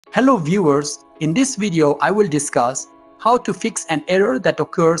Hello viewers, in this video I will discuss how to fix an error that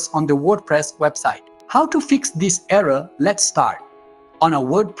occurs on the WordPress website. How to fix this error? Let's start. On a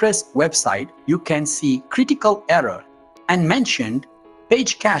WordPress website, you can see critical error and mentioned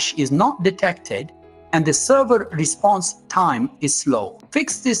page cache is not detected and the server response time is slow.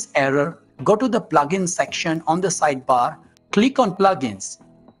 Fix this error, go to the plugins section on the sidebar, click on plugins.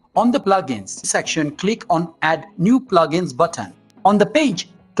 On the plugins section, click on add new plugins button. On the page,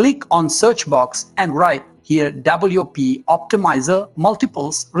 click on search box and write here WP Optimizer.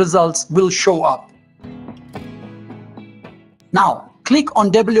 Multiples results will show up. Now click on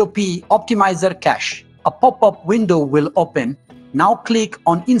WP Optimizer Cache. A pop-up window will open. Now click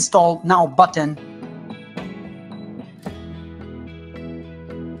on Install Now button.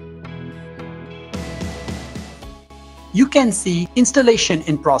 You can see installation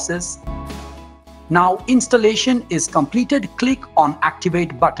in process. Now installation is completed. Click on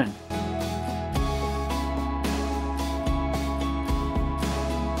Activate button.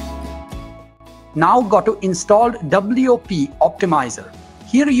 Now go to Installed WP Optimizer.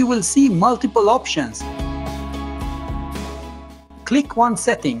 Here you will see multiple options. Click on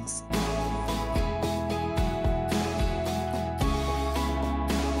Settings.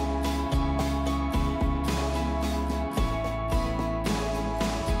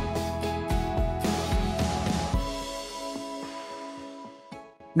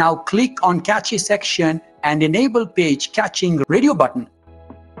 Now click on Cache section and enable Page Caching radio button.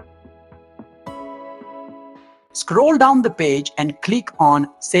 Scroll down the page and click on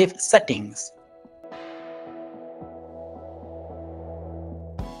Save Settings.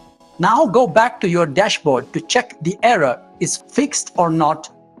 Now go back to your dashboard to check the error is fixed or not.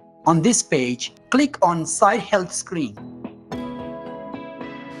 On this page, click on Site Health screen.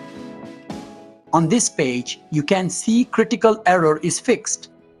 On this page, you can see critical error is fixed.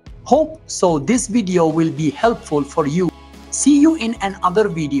 Hope so this video will be helpful for you. See you in another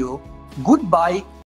video. Goodbye.